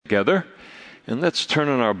together. And let's turn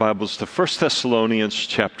in our Bibles to 1 Thessalonians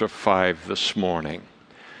chapter 5 this morning.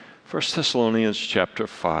 1 Thessalonians chapter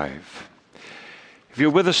 5. If you're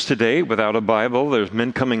with us today without a Bible, there's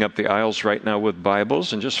men coming up the aisles right now with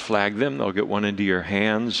Bibles, and just flag them. They'll get one into your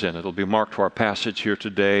hands, and it'll be marked to our passage here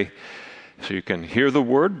today. So you can hear the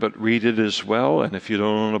Word, but read it as well. And if you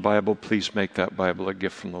don't own a Bible, please make that Bible a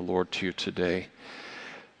gift from the Lord to you today.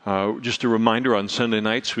 Just a reminder, on Sunday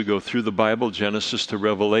nights we go through the Bible, Genesis to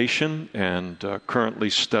Revelation, and currently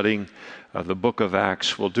studying the book of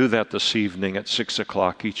Acts. We'll do that this evening at 6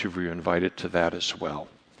 o'clock. Each of you are invited to that as well.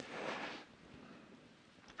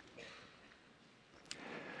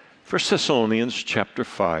 1 Thessalonians chapter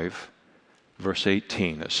 5, verse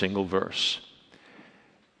 18, a single verse.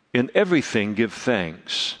 In everything give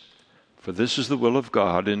thanks, for this is the will of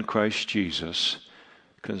God in Christ Jesus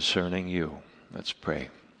concerning you. Let's pray.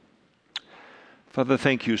 Father,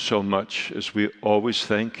 thank you so much, as we always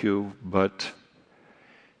thank you, but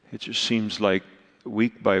it just seems like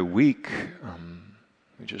week by week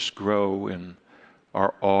we just grow in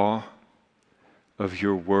our awe of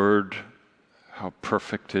your word, how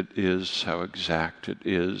perfect it is, how exact it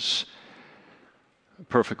is, a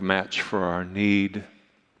perfect match for our need,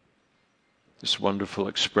 this wonderful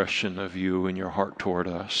expression of you and your heart toward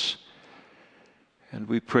us. And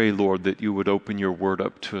we pray, Lord, that you would open your word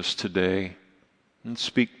up to us today and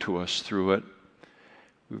speak to us through it.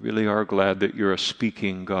 We really are glad that you're a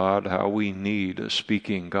speaking God, how we need a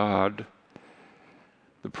speaking God,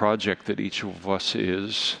 the project that each of us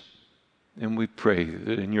is. And we pray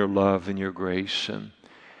that in your love and your grace and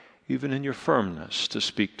even in your firmness to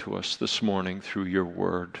speak to us this morning through your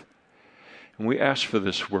word. And we ask for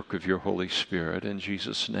this work of your Holy Spirit in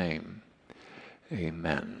Jesus' name.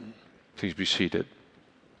 Amen. Please be seated.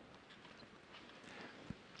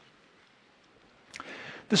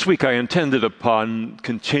 This week I intended upon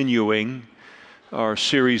continuing our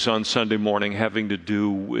series on Sunday morning having to do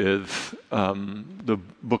with the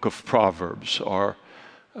book of Proverbs, or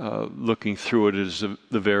looking through it as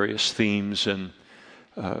the various themes and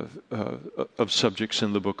of subjects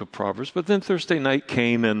in the book of Proverbs. But then Thursday night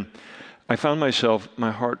came and I found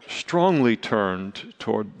my heart strongly turned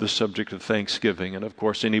toward the subject of Thanksgiving. And of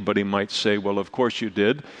course anybody might say, well, of course you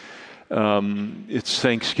did. It's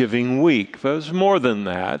Thanksgiving week. But it's more than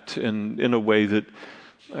that, and in a way that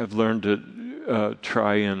I've learned to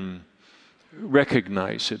try and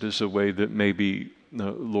recognize it as a way that maybe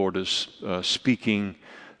the Lord is speaking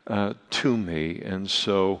to me. And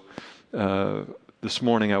so this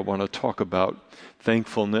morning I want to talk about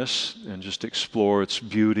thankfulness and just explore its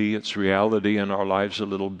beauty, its reality in our lives a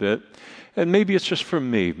little bit. And maybe it's just for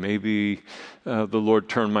me. Maybe the Lord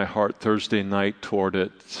turned my heart Thursday night toward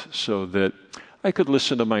it so that I could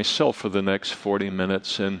listen to myself for the next 40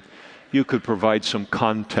 minutes and you could provide some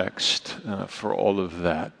context for all of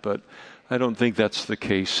that. But I don't think that's the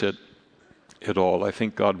case at all. I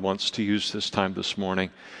think God wants to use this time this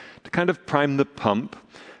morning to kind of prime the pump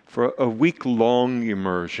for a week-long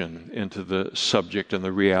immersion into the subject and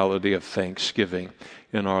the reality of Thanksgiving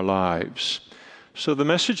in our lives. So the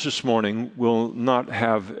message this morning will not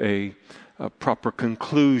have a proper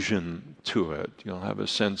conclusion to it. You'll have a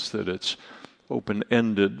sense that it's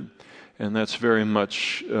open-ended, and that's very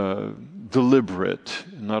much deliberate,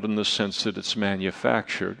 not in the sense that it's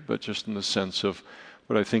manufactured, but just in the sense of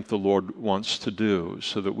what I think the Lord wants to do,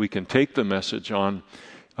 so that we can take the message on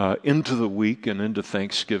into the week and into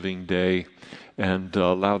Thanksgiving Day and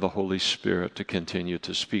allow the Holy Spirit to continue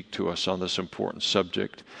to speak to us on this important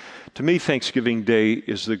subject. To me, Thanksgiving Day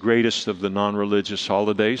is the greatest of the non-religious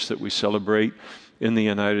holidays that we celebrate in the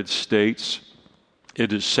United States.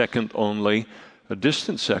 It is second only, a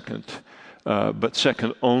distant second, but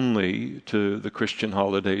second only to the Christian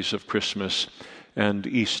holidays of Christmas and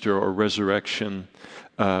Easter or Resurrection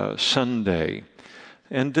Sunday.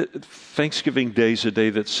 And Thanksgiving Day is a day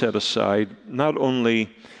that's set aside not only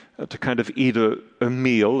to kind of eat a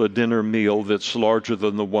dinner meal that's larger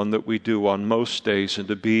than the one that we do on most days, and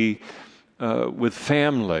to be with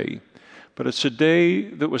family. But it's a day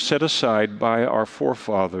that was set aside by our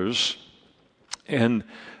forefathers, and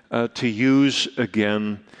to use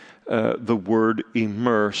again the word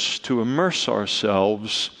immerse, to immerse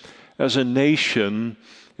ourselves as a nation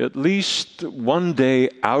at least one day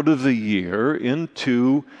out of the year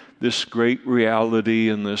into this great reality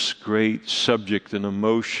and this great subject and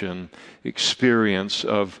emotion experience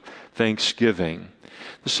of Thanksgiving.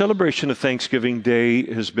 The celebration of Thanksgiving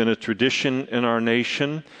Day has been a tradition in our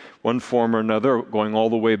nation, one form or another, going all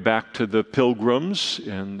the way back to the Pilgrims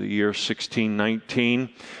in the year 1619,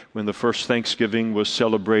 when the first Thanksgiving was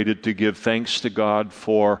celebrated to give thanks to God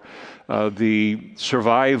for the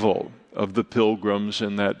survival of the Pilgrims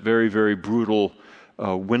in that very, very brutal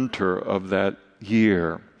winter of that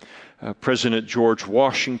year. President George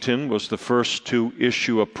Washington was the first to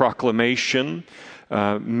issue a proclamation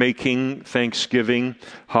making Thanksgiving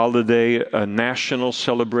holiday a national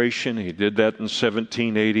celebration. He did that in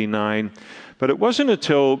 1789. But it wasn't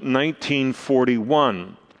until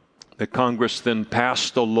 1941 that Congress then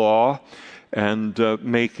passed a law and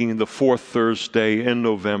making the fourth Thursday in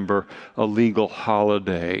November a legal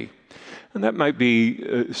holiday. And that might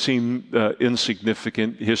seem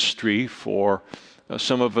insignificant history for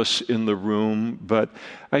some of us in the room, but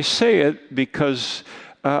I say it because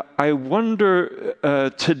I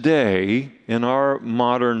wonder today in our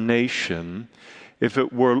modern nation if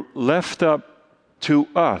it were left up to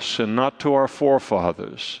us and not to our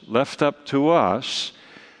forefathers, left up to us,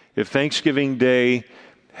 if Thanksgiving Day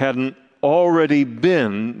hadn't already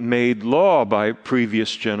been made law by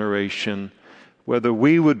previous generation, whether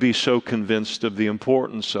we would be so convinced of the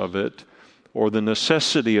importance of it or the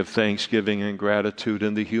necessity of thanksgiving and gratitude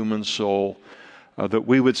in the human soul that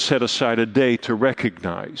we would set aside a day to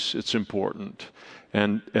recognize its importance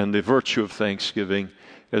and the virtue of thanksgiving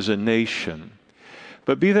as a nation.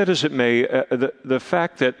 But be that as it may, the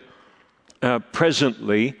fact that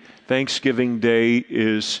presently Thanksgiving Day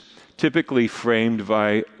is typically framed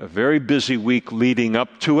by a very busy week leading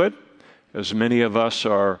up to it, as many of us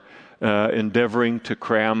are endeavoring to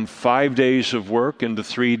cram 5 days of work into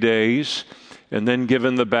 3 days. And then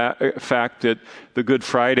given the fact that the Good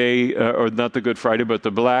Friday, or not the Good Friday, but the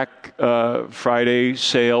Black Friday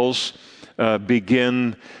sales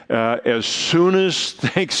begin as soon as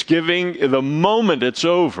Thanksgiving, the moment it's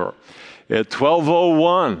over, at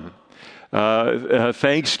 12:01,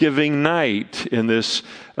 Thanksgiving night, in this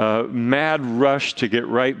mad rush to get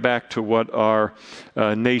right back to what our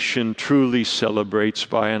nation truly celebrates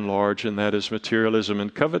by and large, and that is materialism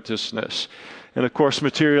and covetousness. And of course,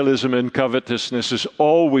 materialism and covetousness is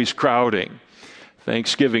always crowding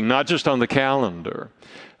Thanksgiving, not just on the calendar,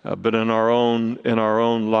 but in our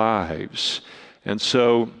own lives. And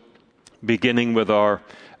so, beginning with our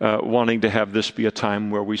wanting to have this be a time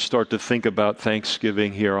where we start to think about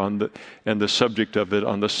Thanksgiving here and the subject of it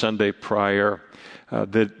on the Sunday prior,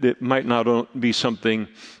 that it might not be something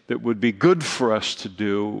that would be good for us to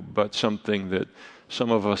do, but something that some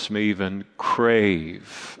of us may even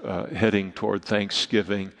crave heading toward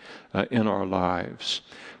Thanksgiving in our lives.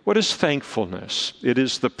 What is thankfulness? It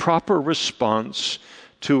is the proper response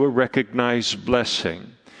to a recognized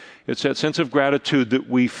blessing. It's that sense of gratitude that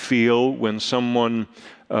we feel when someone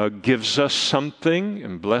gives us something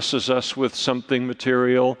and blesses us with something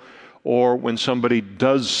material, or when somebody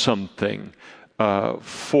does something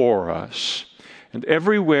for us. And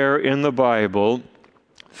everywhere in the Bible,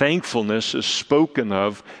 thankfulness is spoken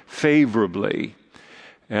of favorably.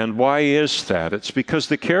 And why is that? It's because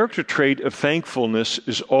the character trait of thankfulness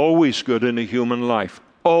is always good in a human life.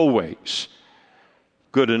 Always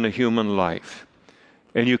good in a human life.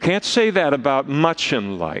 And you can't say that about much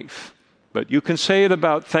in life, but you can say it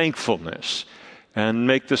about thankfulness and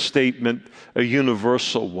make the statement a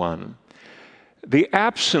universal one. The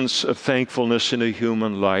absence of thankfulness in a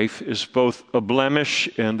human life is both a blemish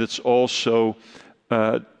and it's also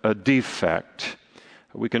a defect.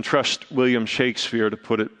 We can trust William Shakespeare to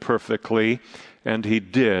put it perfectly, and he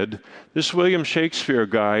did. This William Shakespeare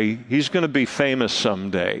guy, he's going to be famous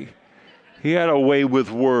someday. He had a way with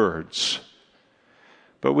words.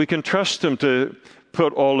 But we can trust him to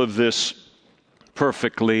put all of this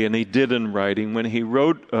perfectly, and he did in writing. When he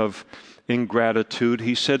wrote of ingratitude,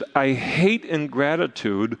 he said, "I hate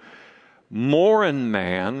ingratitude more in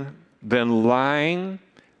man than lying,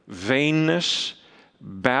 vainness,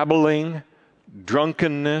 babbling,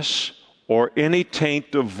 drunkenness, or any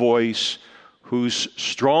taint of voice whose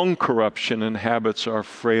strong corruption inhabits our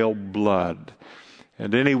frail blood."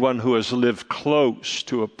 And anyone who has lived close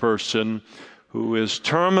to a person who is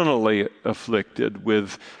terminally afflicted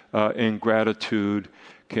with ingratitude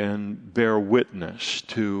can bear witness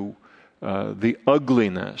to the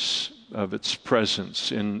ugliness of its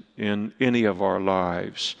presence in any of our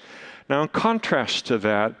lives. Now, in contrast to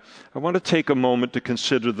that, I want to take a moment to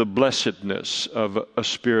consider the blessedness of a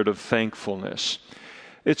spirit of thankfulness.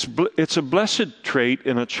 It's a blessed trait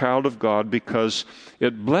in a child of God because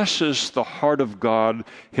it blesses the heart of God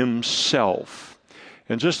Himself.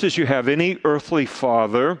 And just as you have any earthly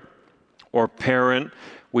father or parent,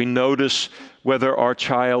 we notice whether our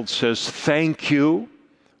child says thank you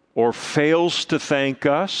or fails to thank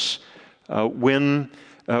us when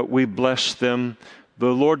we bless them. The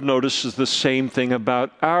Lord notices the same thing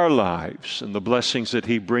about our lives and the blessings that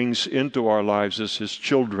He brings into our lives as His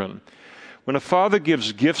children. When a father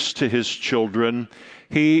gives gifts to his children,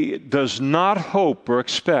 he does not hope or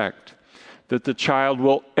expect that the child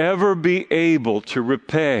will ever be able to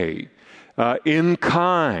repay in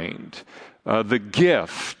kind the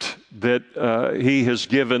gift that he has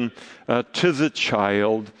given to the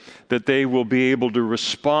child, that they will be able to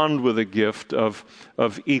respond with a gift of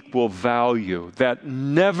equal value. That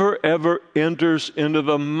never, ever enters into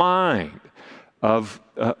the mind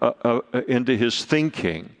into his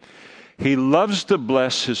thinking. He loves to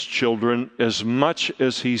bless his children as much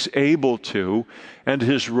as he's able to, and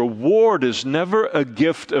his reward is never a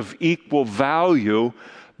gift of equal value,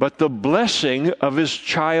 but the blessing of his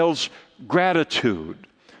child's gratitude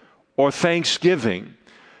or thanksgiving,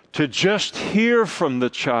 to just hear from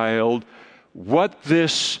the child what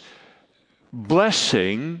this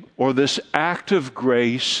blessing or this act of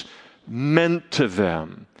grace meant to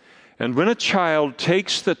them. And when a child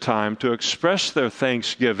takes the time to express their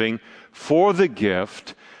thanksgiving for the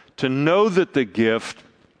gift, to know that the gift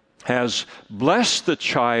has blessed the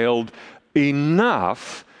child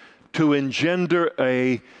enough to engender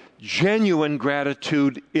a genuine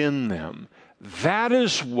gratitude in them, that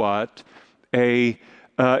is what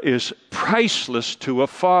is priceless to a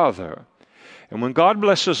father. And when God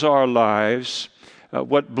blesses our lives,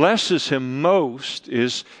 what blesses him most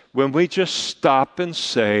is when we just stop and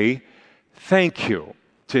say thank you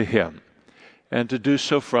to him, and to do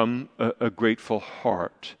so from a grateful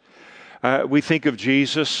heart. We think of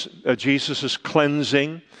Jesus'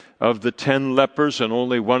 cleansing of the 10 lepers, and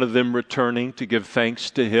only one of them returning to give thanks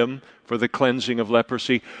to him for the cleansing of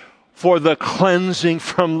leprosy. For the cleansing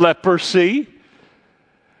from leprosy?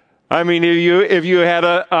 I mean, if you had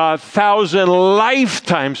 1,000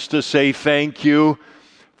 lifetimes to say thank you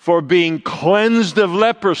for being cleansed of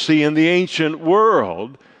leprosy in the ancient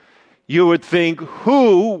world, you would think,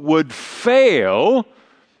 who would fail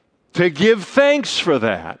to give thanks for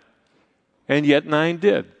that? And yet 9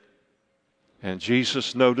 did. And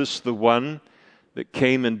Jesus noticed the one that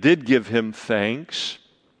came and did give him thanks.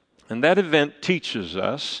 And that event teaches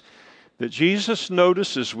us that Jesus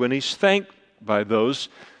notices when he's thanked by those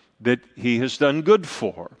that he has done good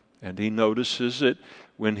for. And he notices it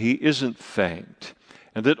when he isn't thanked.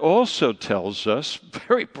 And it also tells us,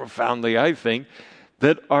 very profoundly I think,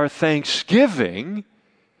 that our thanksgiving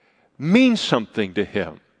means something to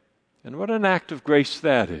him. And what an act of grace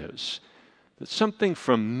that is. That something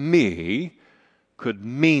from me could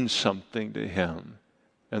mean something to him.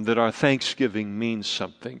 And that our thanksgiving means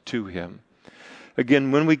something to him.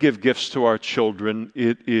 Again, when we give gifts to our children,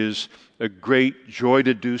 it is a great joy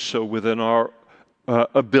to do so within our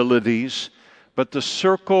abilities. But the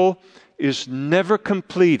circle is never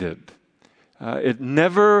completed. It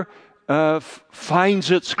never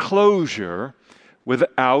finds its closure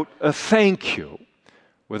without a thank you,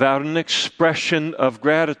 without an expression of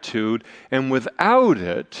gratitude, and without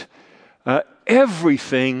it,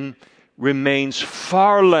 everything remains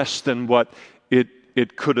far less than what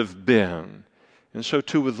it could have been. And so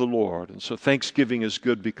too with the Lord. And so thanksgiving is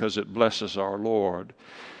good because it blesses our Lord.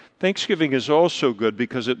 Thanksgiving is also good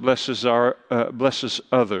because it blesses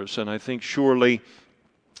others. And I think surely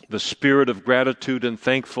the spirit of gratitude and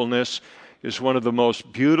thankfulness is one of the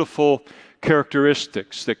most beautiful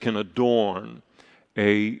characteristics that can adorn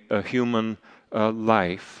a human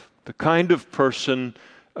life. The kind of person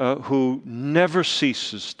who never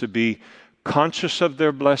ceases to be conscious of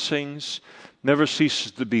their blessings, never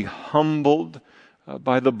ceases to be humbled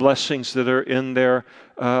by the blessings that are in their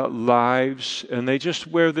lives, and they just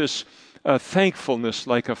wear this thankfulness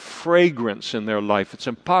like a fragrance in their life. It's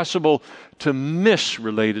impossible to miss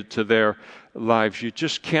related to their lives. You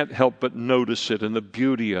just can't help but notice it and the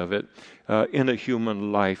beauty of it in a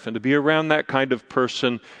human life. And to be around that kind of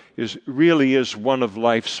person really is one of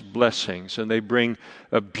life's blessings, and they bring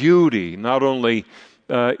a beauty not only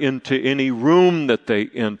into any room that they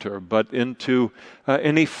enter, but into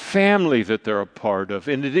any family that they're a part of,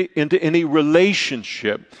 into any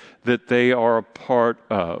relationship that they are a part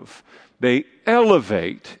of. They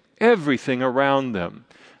elevate everything around them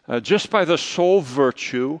just by the sole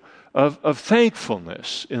virtue of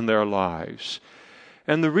thankfulness in their lives.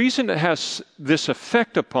 And the reason it has this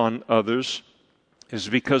effect upon others is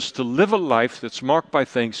because to live a life that's marked by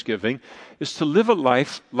thanksgiving is to live a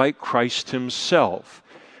life like Christ himself.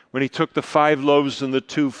 When he took the 5 loaves and the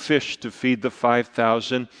 2 fish to feed the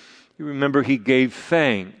 5,000, you remember he gave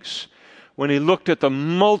thanks. When he looked at the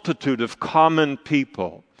multitude of common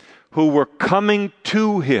people who were coming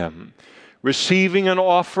to him, receiving an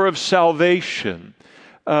offer of salvation,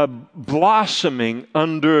 blossoming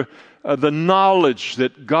under the knowledge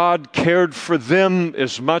that God cared for them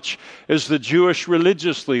as much as the Jewish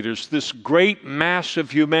religious leaders, this great mass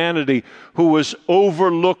of humanity who was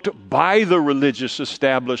overlooked by the religious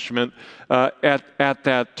establishment at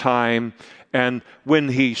that time. And when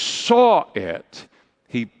he saw it,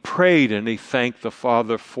 he prayed and he thanked the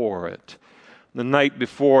Father for it. The night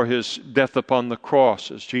before his death upon the cross,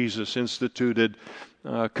 as Jesus instituted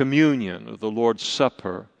communion, or the Lord's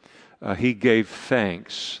Supper, he gave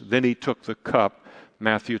thanks. Then he took the cup,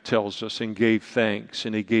 Matthew tells us, and gave thanks,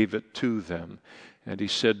 and he gave it to them. And he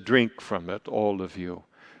said, "Drink from it, all of you,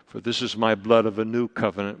 for this is my blood of a new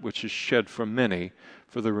covenant, which is shed for many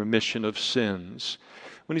for the remission of sins."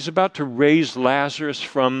 When he's about to raise Lazarus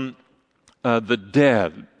from the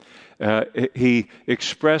dead, he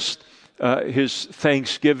expressed his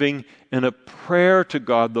thanksgiving in a prayer to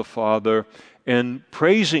God the Father, and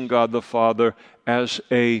praising God the Father as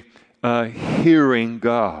a hearing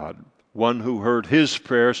God, one who heard his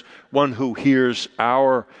prayers, one who hears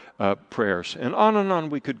our prayers. And on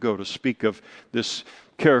we could go to speak of this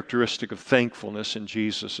characteristic of thankfulness in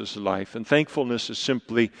Jesus' life. And thankfulness is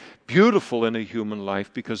simply beautiful in a human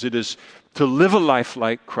life because it is to live a life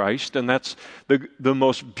like Christ, and that's the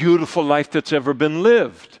most beautiful life that's ever been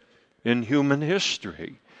lived in human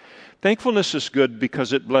history. Thankfulness is good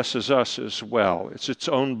because it blesses us as well. It's its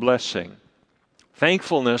own blessing.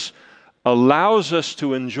 Thankfulness allows us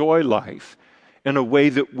to enjoy life in a way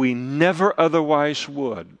that we never otherwise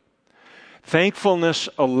would. Thankfulness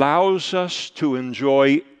allows us to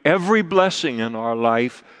enjoy every blessing in our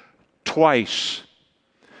life twice.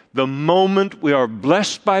 The moment we are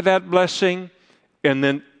blessed by that blessing, and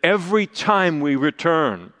then every time we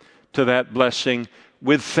return to that blessing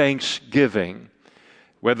with thanksgiving.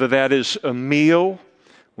 Whether that is a meal,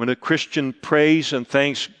 when a Christian prays and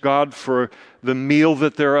thanks God for the meal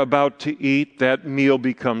that they're about to eat, that meal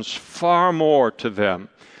becomes far more to them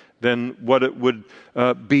than what it would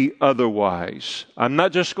be otherwise. I'm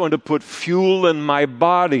not just going to put fuel in my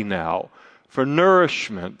body now for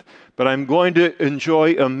nourishment, but I'm going to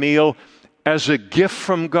enjoy a meal as a gift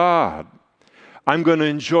from God. I'm going to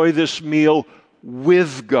enjoy this meal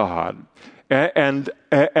with God, and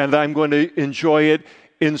I'm going to enjoy it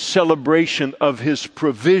in celebration of His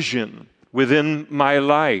provision within my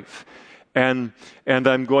life. And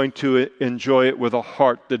I'm going to enjoy it with a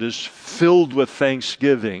heart that is filled with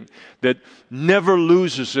thanksgiving, that never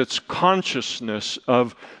loses its consciousness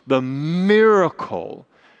of the miracle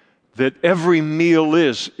that every meal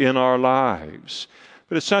is in our lives.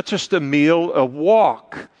 But it's not just a meal, a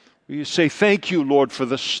walk. You say, "Thank you, Lord, for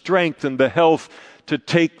the strength and the health to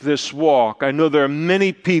take this walk." I know there are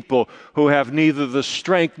many people who have neither the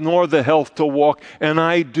strength nor the health to walk, and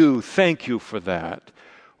I do. Thank you for that.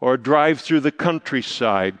 Or drive through the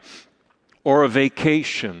countryside, or a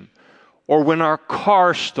vacation, or when our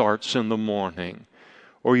car starts in the morning,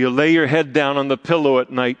 or you lay your head down on the pillow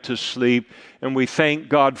at night to sleep, and we thank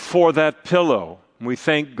God for that pillow. We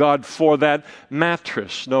thank God for that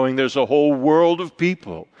mattress, knowing there's a whole world of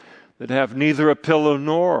people that have neither a pillow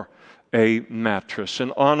nor a mattress.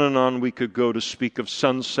 And on we could go to speak of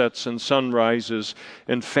sunsets and sunrises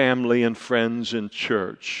and family and friends and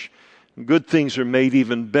church. Good things are made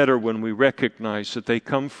even better when we recognize that they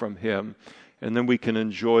come from Him, and then we can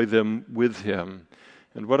enjoy them with Him.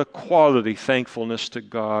 And what a quality thankfulness to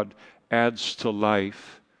God adds to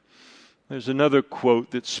life. There's another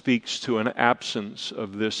quote that speaks to an absence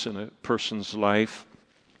of this in a person's life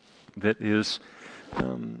that is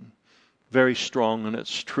very strong in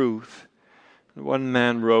its truth. One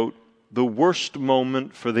man wrote, "The worst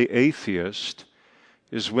moment for the atheist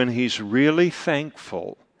is when he's really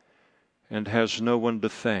thankful and has no one to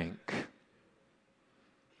thank."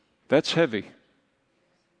 That's heavy.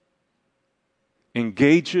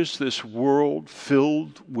 Engages this world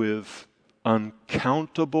filled with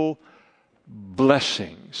uncountable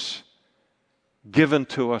blessings given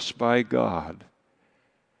to us by God,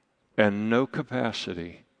 and no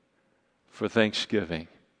capacity for thanksgiving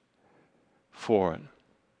for it.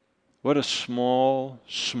 What a small,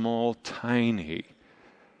 tiny,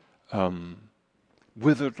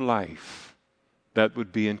 withered life that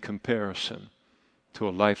would be in comparison to a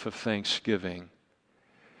life of thanksgiving.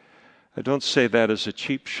 I don't say that as a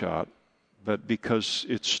cheap shot, but because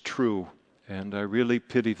it's true, and I really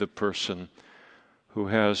pity the person who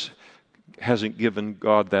hasn't given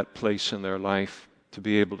God that place in their life to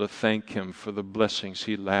be able to thank Him for the blessings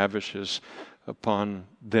He lavishes upon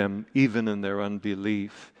them, even in their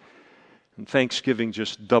unbelief. And thanksgiving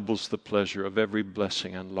just doubles the pleasure of every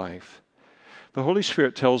blessing in life. The Holy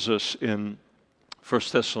Spirit tells us in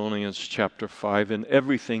 1 Thessalonians chapter 5, "In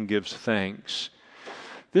everything gives thanks,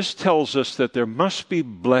 This tells us that there must be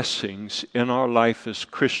blessings in our life as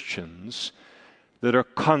Christians that are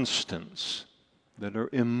constants, that are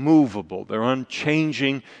immovable, they're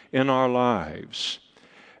unchanging in our lives.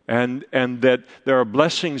 And that there are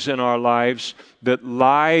blessings in our lives that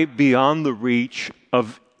lie beyond the reach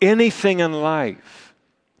of anything in life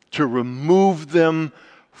to remove them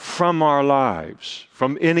from our lives,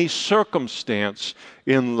 from any circumstance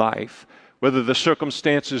in life, whether the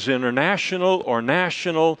circumstance is international or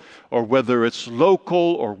national, or whether it's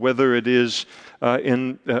local, or whether it is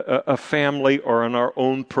in a family or in our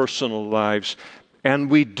own personal lives. And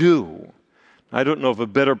we do. I don't know of a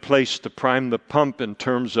better place to prime the pump in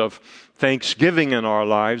terms of thanksgiving in our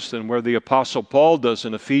lives than where the Apostle Paul does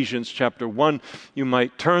in Ephesians chapter 1. You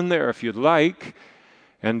might turn there if you'd like.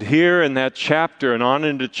 And here in that chapter and on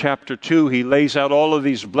into chapter 2, he lays out all of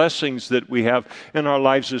these blessings that we have in our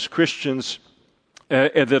lives as Christians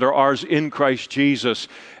that are ours in Christ Jesus,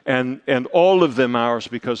 and all of them ours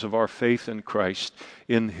because of our faith in Christ,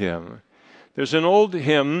 in Him. There's an old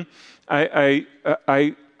hymn. I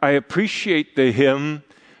appreciate the hymn.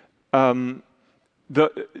 I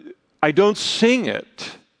don't sing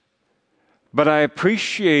it, but I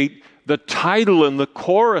appreciate the title and the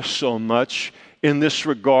chorus so much in this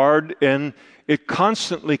regard, and it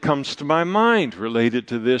constantly comes to my mind related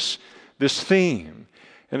to this theme.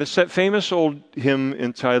 And it's that famous old hymn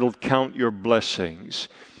entitled "Count Your Blessings."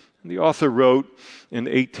 And the author wrote in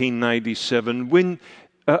 1897, when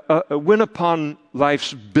upon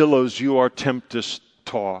life's billows you are tempest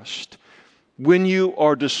tossed, when you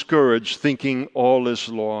are discouraged, thinking all is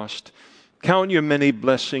lost, count your many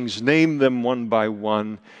blessings, name them one by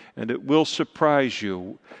one, and it will surprise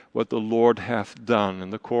you what the Lord hath done.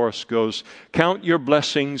 And the chorus goes, count your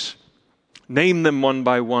blessings, name them one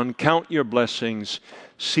by one, count your blessings,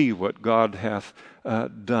 see what God hath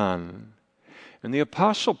done. And the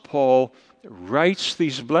Apostle Paul writes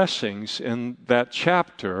these blessings in that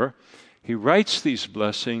chapter. He writes these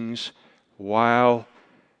blessings while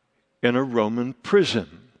in a Roman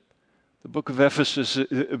prison. The book of Ephesus,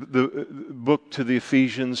 the book to the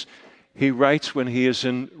Ephesians, he writes when he is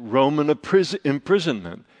in Roman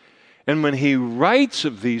imprisonment. And when he writes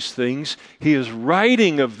of these things, he is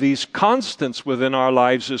writing of these constants within our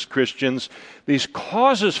lives as Christians, these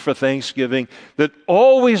causes for thanksgiving that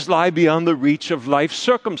always lie beyond the reach of life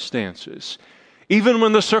circumstances. Even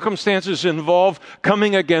when the circumstances involve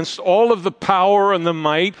coming against all of the power and the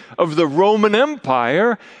might of the Roman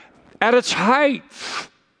Empire at its height.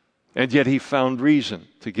 And yet he found reason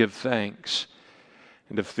to give thanks.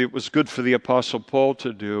 And if it was good for the Apostle Paul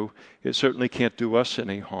to do, it certainly can't do us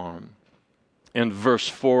any harm. In verse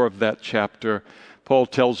 4 of that chapter, Paul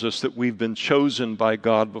tells us that we've been chosen by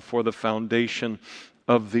God before the foundation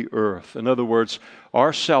of the earth. In other words,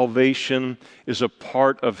 our salvation is a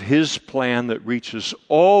part of His plan that reaches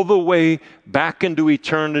all the way back into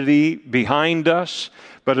eternity behind us,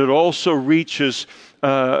 but it also reaches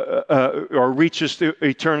to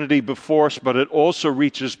eternity before us, but it also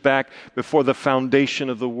reaches back before the foundation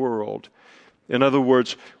of the world. In other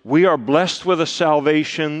words, we are blessed with a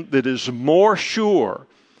salvation that is more sure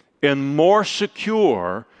and more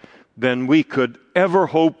secure than we could ever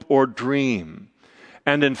hope or dream.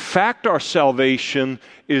 And in fact, our salvation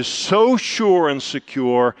is so sure and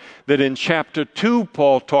secure that in chapter 2,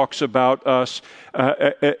 Paul talks about us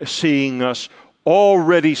seeing us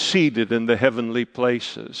already seated in the heavenly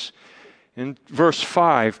places. In verse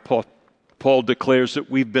 5, Paul declares that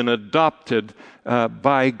we've been adopted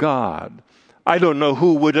by God. I don't know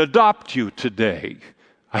who would adopt you today.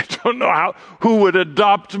 I don't know who would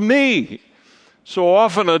adopt me. So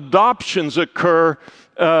often adoptions occur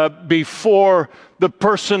before the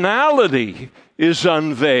personality is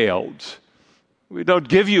unveiled. We don't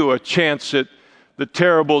give you a chance at the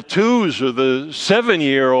terrible twos or the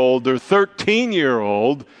 7-year-old or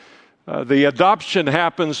 13-year-old. The adoption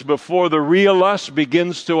happens before the real us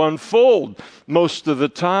begins to unfold most of the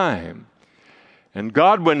time. And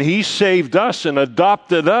God, when He saved us and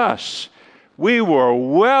adopted us, we were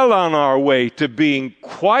well on our way to being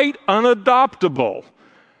quite unadoptable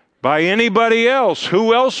by anybody else.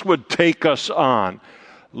 Who else would take us on,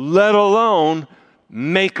 let alone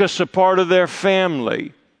make us a part of their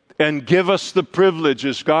family and give us the privilege,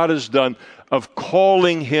 as God has done, of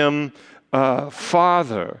calling Him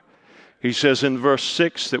Father? He says in verse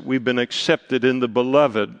 6 that we've been accepted in the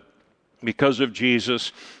Beloved. Because of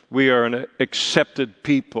Jesus, we are an accepted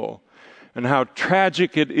people. And how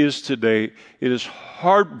tragic it is today. It is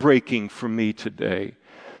heartbreaking for me today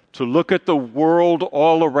to look at the world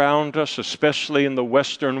all around us, especially in the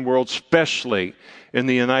Western world, especially in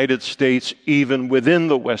the United States, even within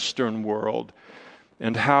the Western world,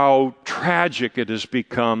 and how tragic it has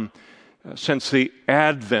become since the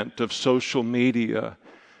advent of social media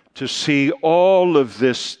to see all of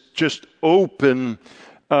this just open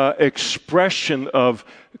expression of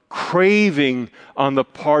craving on the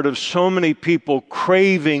part of so many people,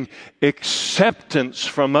 craving acceptance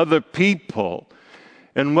from other people,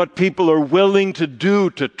 and what people are willing to do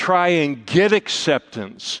to try and get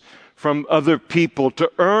acceptance from other people,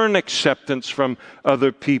 to earn acceptance from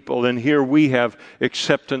other people. And here we have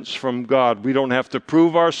acceptance from God. We don't have to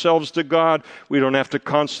prove ourselves to God. We don't have to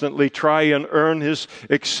constantly try and earn His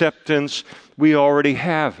acceptance. We already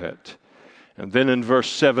have it. And then in verse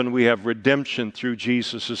 7, we have redemption through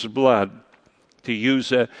Jesus' blood. To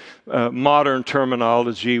use a modern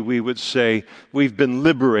terminology, we would say we've been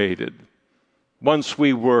liberated. Once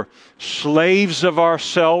we were slaves of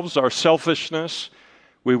ourselves, our selfishness.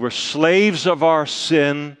 We were slaves of our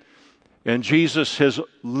sin, and Jesus has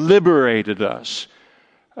liberated us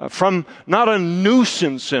from not a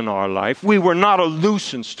nuisance in our life. We were not a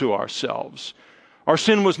nuisance to ourselves. Our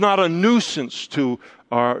sin was not a nuisance to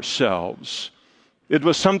ourselves. It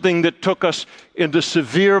was something that took us into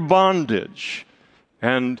severe bondage.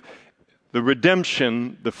 And the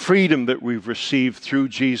redemption, the freedom that we've received through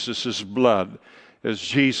Jesus' blood, as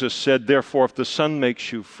Jesus said, therefore, if the Son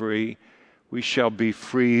makes you free, we shall be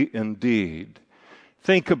free indeed.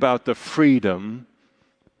 Think about the freedom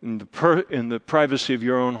in the privacy of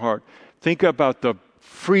your own heart. Think about the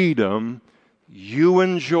freedom you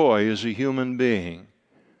enjoy as a human being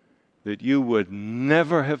that you would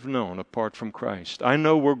never have known apart from Christ. I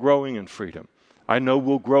know we're growing in freedom. I know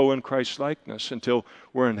we'll grow in Christ's likeness until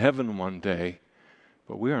we're in heaven one day.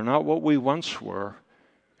 But we are not what we once were,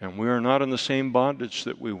 and we are not in the same bondage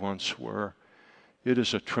that we once were. It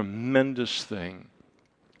is a tremendous thing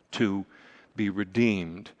to be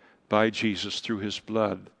redeemed by Jesus through His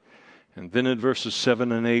blood. And then in verses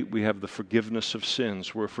 7 and 8, we have the forgiveness of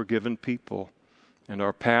sins. We're forgiven people, and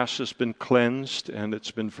our past has been cleansed, and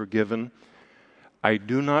it's been forgiven. I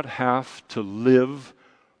do not have to live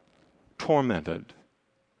tormented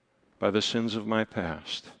by the sins of my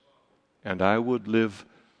past, and I would live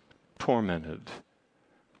tormented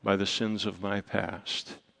by the sins of my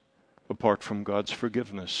past, apart from God's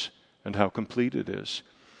forgiveness and how complete it is.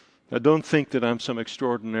 Now, don't think that I'm some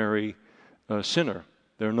extraordinary sinner.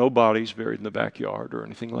 There are no bodies buried in the backyard or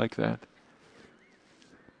anything like that.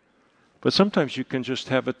 But sometimes you can just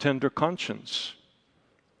have a tender conscience,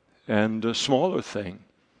 and a smaller thing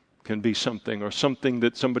can be something, or something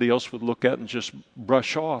that somebody else would look at and just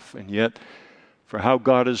brush off. And yet, for how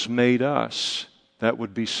God has made us, that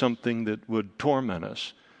would be something that would torment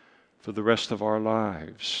us for the rest of our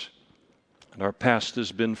lives. And our past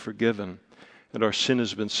has been forgiven, and our sin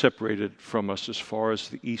has been separated from us as far as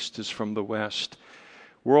the east is from the west.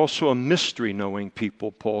 We're also a mystery-knowing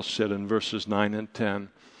people, Paul said in verses 9 and 10.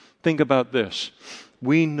 Think about this.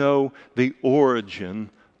 We know the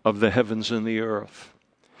origin of the heavens and the earth.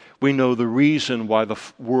 We know the reason why the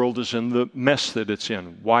world is in the mess that it's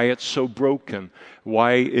in, why it's so broken,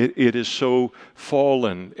 why it is so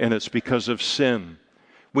fallen, and it's because of sin.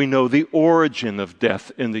 We know the origin of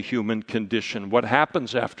death in the human condition, what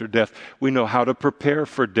happens after death. We know how to prepare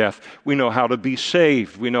for death. We know how to be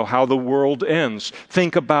saved. We know how the world ends.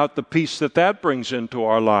 Think about the peace that brings into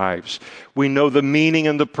our lives. We know the meaning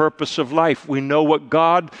and the purpose of life. We know what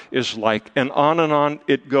God is like, and on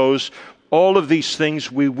it goes. All of these things,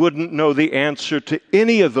 we wouldn't know the answer to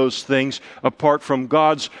any of those things apart from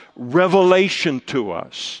God's revelation to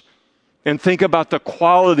us. And think about the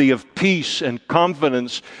quality of peace and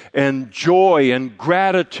confidence and joy and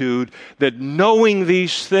gratitude that knowing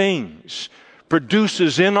these things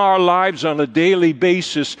produces in our lives on a daily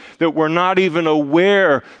basis, that we're not even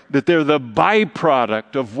aware that they're the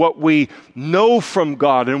byproduct of what we know from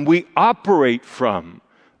God and we operate from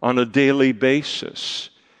on a daily basis.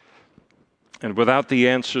 And without the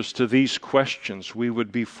answers to these questions, we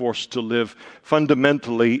would be forced to live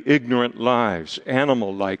fundamentally ignorant lives,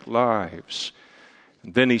 animal-like lives.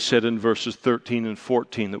 And then he said in verses 13 and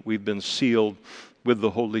 14 that we've been sealed with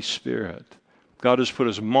the Holy Spirit. God has put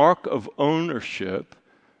His mark of ownership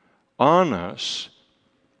on us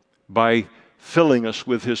by filling us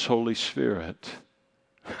with His Holy Spirit.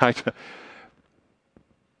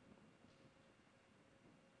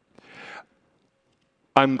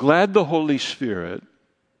 I'm glad the Holy Spirit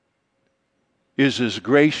is as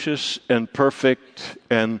gracious and perfect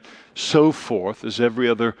and so forth as every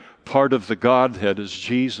other part of the Godhead as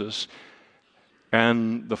Jesus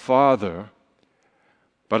and the Father.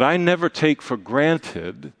 But I never take for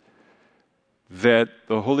granted that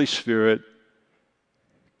the Holy Spirit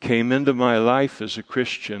came into my life as a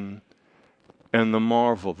Christian and the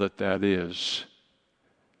marvel that that is.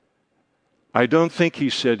 I don't think he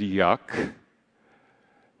said yuck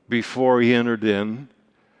before he entered in,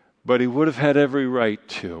 but he would have had every right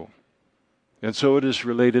to. And so it is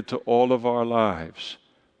related to all of our lives.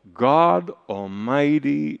 God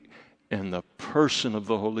Almighty, in the person of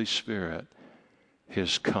the Holy Spirit,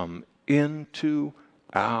 has come into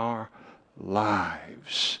our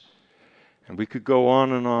lives. And we could go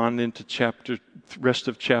on and on into rest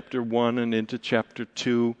of chapter 1 and into chapter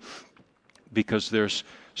 2, because there's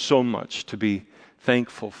so much to be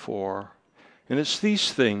thankful for. And it's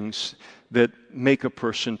these things that make a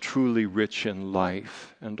person truly rich in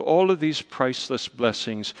life. And all of these priceless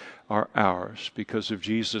blessings are ours because of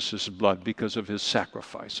Jesus' blood, because of his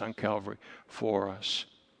sacrifice on Calvary for us.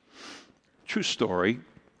 True story.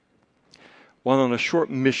 While on a short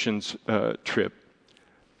missions trip,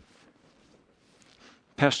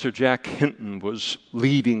 Pastor Jack Hinton was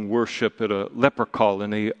leading worship at a leper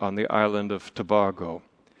colony on the island of Tobago.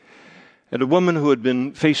 And a woman who had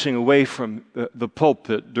been facing away from the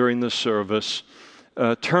pulpit during the service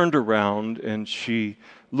turned around and she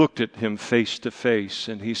looked at him face to face.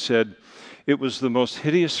 And he said, "It was the most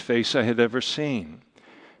hideous face I had ever seen."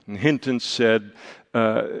 And Hinton said,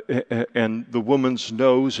 and the woman's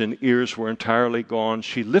nose and ears were entirely gone.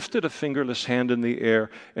 She lifted a fingerless hand in the air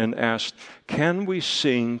and asked, "Can we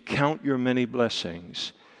sing, 'Count Your Many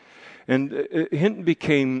Blessings'?" And Hinton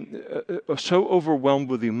became so overwhelmed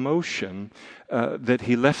with emotion that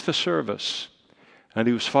he left the service. And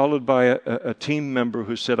he was followed by a team member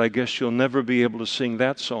who said, "I guess you'll never be able to sing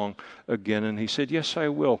that song again." And he said, "Yes, I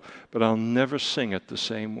will, but I'll never sing it the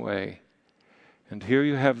same way." And here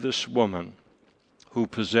you have this woman who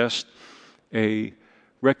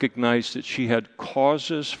recognized that she had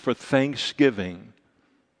causes for thanksgiving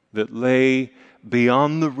that lay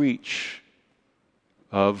beyond the reach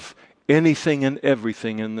of anything and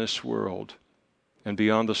everything in this world and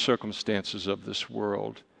beyond the circumstances of this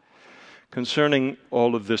world. Concerning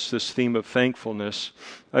all of this theme of thankfulness,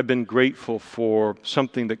 I've been grateful for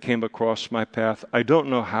something that came across my path. I don't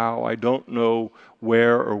know how, I don't know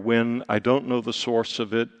where or when, I don't know the source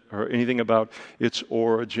of it or anything about its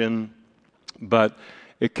origin, but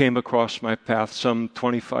it came across my path some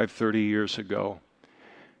 25, 30 years ago.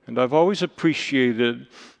 And I've always appreciated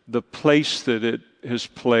the place that it has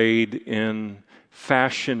played in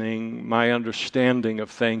fashioning my understanding of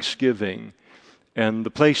Thanksgiving and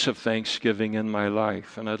the place of Thanksgiving in my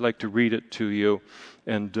life. And I'd like to read it to you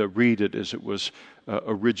and read it as it was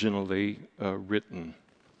originally written.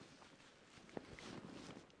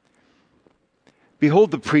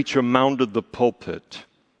 "Behold, the preacher mounted the pulpit,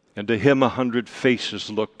 and to him 100 faces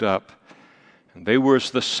looked up. And they were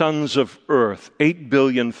as the sons of earth, 8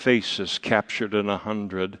 billion faces captured in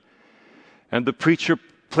 100. And the preacher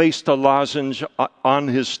placed a lozenge on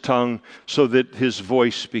his tongue so that his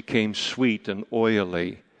voice became sweet and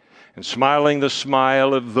oily. And smiling the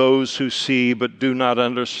smile of those who see but do not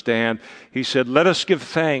understand, he said, 'Let us give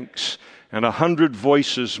thanks.' And 100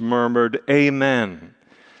 voices murmured, 'Amen.'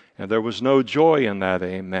 And there was no joy in that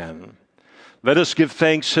amen. 'Let us give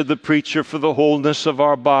thanks,' said the preacher, 'for the wholeness of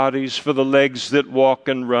our bodies, for the legs that walk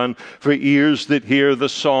and run, for ears that hear the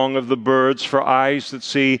song of the birds, for eyes that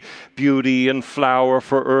see beauty and flower,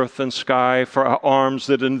 for earth and sky, for arms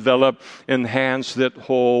that envelop and hands that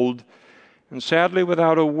hold.' And sadly,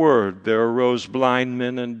 without a word, there arose blind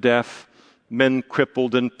men and deaf, men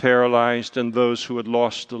crippled and paralyzed, and those who had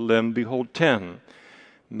lost a limb. Behold, 10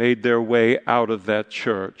 made their way out of that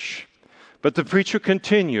church. But the preacher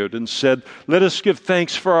continued and said, 'Let us give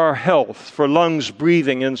thanks for our health, for lungs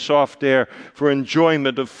breathing in soft air, for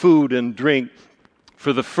enjoyment of food and drink,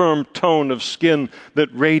 for the firm tone of skin that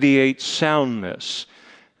radiates soundness.'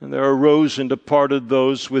 And there arose and departed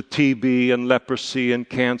those with TB and leprosy and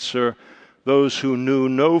cancer, those who knew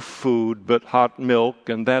no food but hot milk,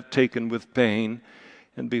 and that taken with pain.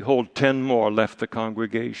 And behold, 10 more left the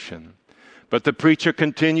congregation. But the preacher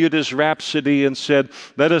continued his rhapsody and said,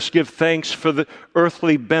 'Let us give thanks for the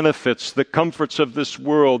earthly benefits, the comforts of this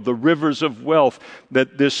world, the rivers of wealth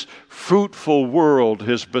that this fruitful world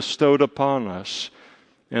has bestowed upon us.'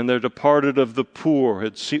 And there departed of the poor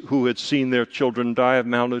who had seen their children die of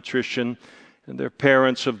malnutrition, and their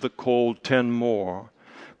parents of the cold, 10 more.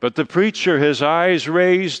 But the preacher, his eyes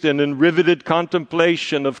raised and in riveted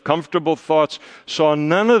contemplation of comfortable thoughts, saw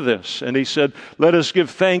none of this. And he said, 'Let us give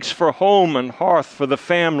thanks for home and hearth, for the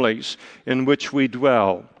families in which we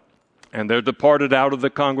dwell.' And there departed out of the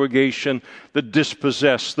congregation the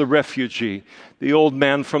dispossessed, the refugee, the old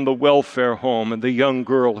man from the welfare home, and the young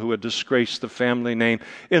girl who had disgraced the family name,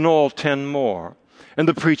 in all 10 more. And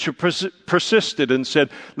the preacher persisted and said,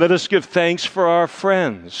 "Let us give thanks for our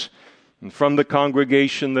friends." And from the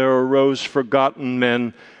congregation there arose forgotten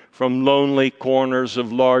men from lonely corners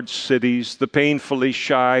of large cities, the painfully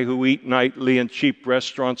shy who eat nightly in cheap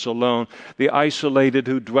restaurants alone, the isolated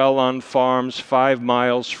who dwell on farms 5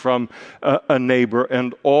 miles from a neighbor,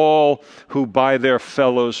 and all who by their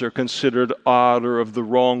fellows are considered odd or of the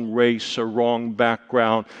wrong race or wrong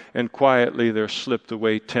background, and quietly there slipped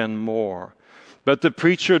away 10 more. But the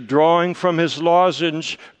preacher, drawing from his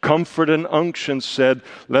lozenge comfort and unction, said,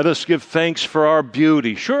 "Let us give thanks for our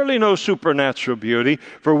beauty. Surely no supernatural beauty,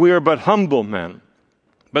 for we are but humble men.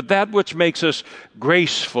 But that which makes us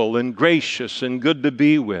graceful and gracious and good to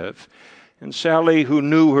be with." And Sally, who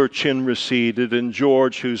knew her chin receded, and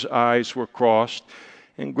George, whose eyes were crossed,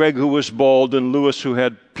 and Greg, who was bald, and Lewis, who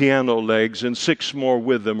had piano legs, and 6 more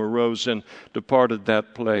with them, arose and departed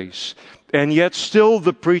that place. And yet still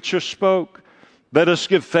the preacher spoke. "Let us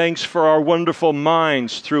give thanks for our wonderful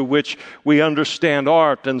minds through which we understand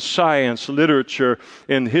art and science, literature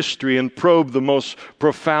and history, and probe the most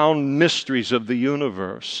profound mysteries of the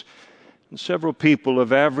universe." And several people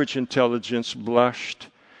of average intelligence blushed,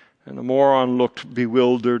 and a moron looked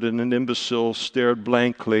bewildered, and an imbecile stared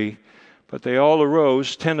blankly. But they all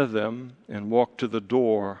arose, 10 of them, and walked to the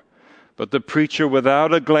door. But the preacher,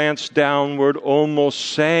 without a glance downward, almost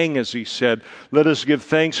sang as he said, "Let us give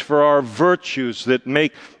thanks for our virtues that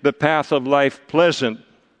make the path of life pleasant,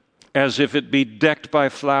 as if it be decked by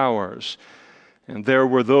flowers." And there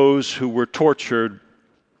were those who were tortured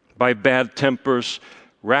by bad tempers,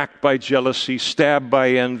 racked by jealousy, stabbed by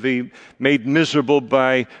envy, made miserable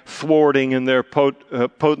by thwarting in their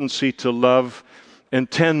potency to love,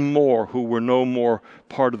 and 10 more who were no more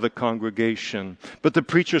part of the congregation. But the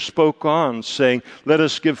preacher spoke on, saying, "Let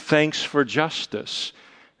us give thanks for justice."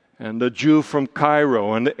 And a Jew from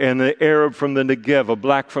Cairo, and an Arab from the Negev, a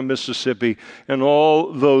black from Mississippi, and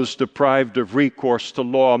all those deprived of recourse to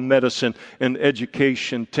law, medicine, and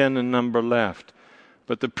education, 10 in number left.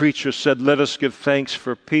 But the preacher said, "Let us give thanks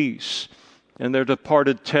for peace." And there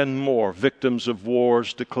departed 10 more, victims of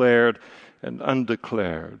wars declared and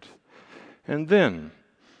undeclared. And then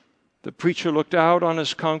the preacher looked out on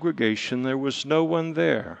his congregation. There was no one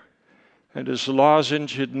there. And his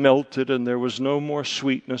lozenge had melted, and there was no more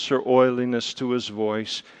sweetness or oiliness to his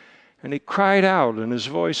voice. And he cried out, and his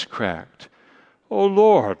voice cracked, "O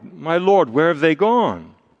Lord, my Lord, where have they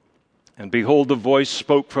gone?" And behold, the voice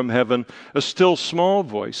spoke from heaven, a still small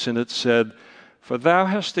voice, and it said, "For thou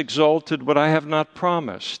hast exalted what I have not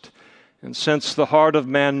promised. And since the heart of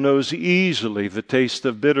man knows easily the taste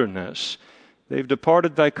of bitterness, they've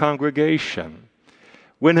departed thy congregation.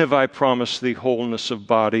 When have I promised thee wholeness of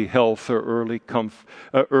body, health, or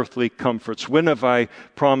earthly comforts? When have I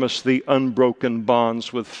promised thee unbroken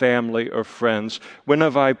bonds with family or friends? When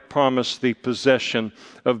have I promised thee possession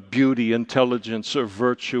of beauty, intelligence, or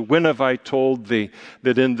virtue? When have I told thee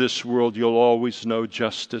that in this world you'll always know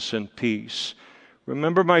justice and peace?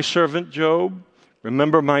 Remember my servant Job?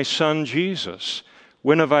 Remember my son Jesus.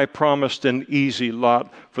 When have I promised an easy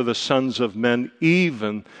lot for the sons of men,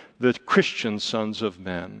 even the Christian sons of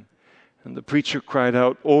men?" And the preacher cried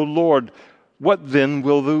out, "O Lord, what then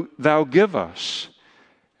will thou give us?"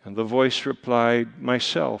 And the voice replied,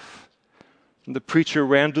 "Myself." And the preacher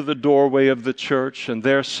ran to the doorway of the church, and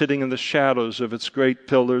there, sitting in the shadows of its great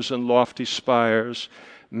pillars and lofty spires,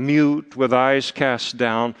 mute, with eyes cast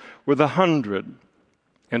down, were the 100,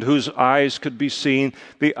 and whose eyes could be seen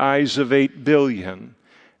the eyes of 8 billion.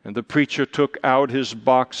 And the preacher took out his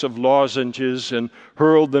box of lozenges and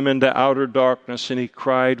hurled them into outer darkness, and he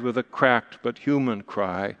cried with a cracked but human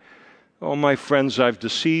cry, "Oh, my friends, I've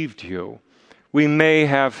deceived you. We may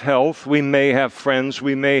have health, we may have friends,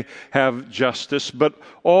 we may have justice, but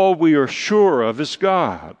all we are sure of is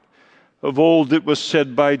God. Of old it was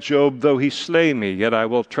said by Job, though he slay me, yet I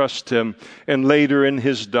will trust him." And later in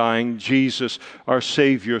his dying, Jesus, our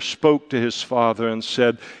Savior, spoke to his Father and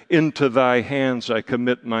said, "Into thy hands I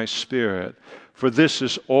commit my spirit." For this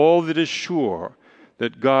is all that is sure,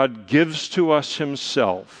 that God gives to us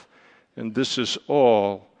himself, and this is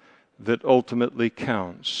all that ultimately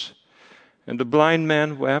counts. And a blind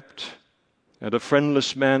man wept, and a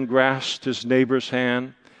friendless man grasped his neighbor's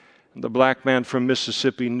hand. And the black man from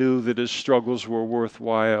Mississippi knew that his struggles were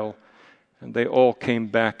worthwhile, and they all came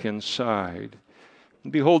back inside.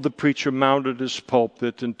 And behold, the preacher mounted his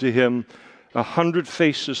pulpit, and to him 100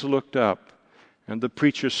 faces looked up. And the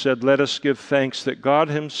preacher said, "Let us give thanks that God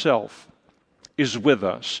himself is with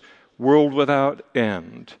us, world without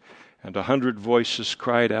end." And 100 voices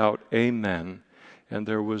cried out, "Amen." And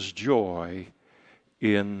there was joy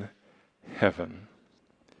in heaven.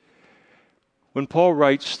 When Paul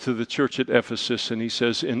writes to the church at Ephesus and he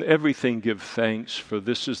says, "In everything give thanks, for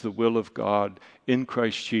this is the will of God in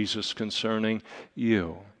Christ Jesus concerning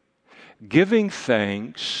you." Giving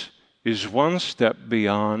thanks is one step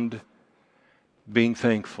beyond being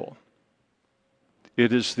thankful.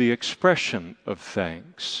 It is the expression of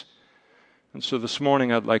thanks. And so this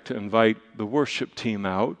morning I'd like to invite the worship team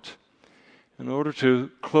out in order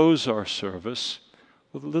to close our service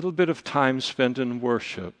with a little bit of time spent in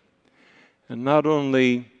worship. And not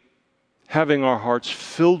only having our hearts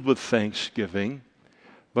filled with thanksgiving,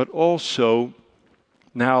 but also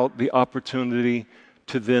now the opportunity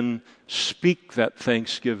to then speak that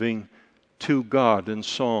thanksgiving to God in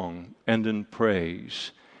song and in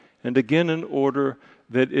praise. And again, in order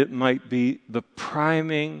that it might be the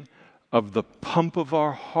priming of the pump of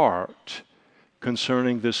our heart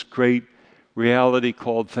concerning this great reality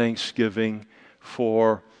called thanksgiving,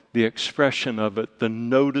 for the expression of it, the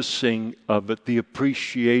noticing of it, the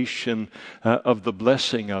appreciation of the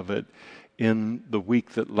blessing of it in the week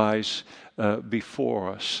that lies before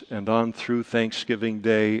us, and on through Thanksgiving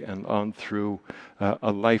Day and on through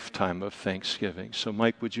a lifetime of thanksgiving. So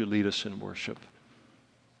Mike, would you lead us in worship?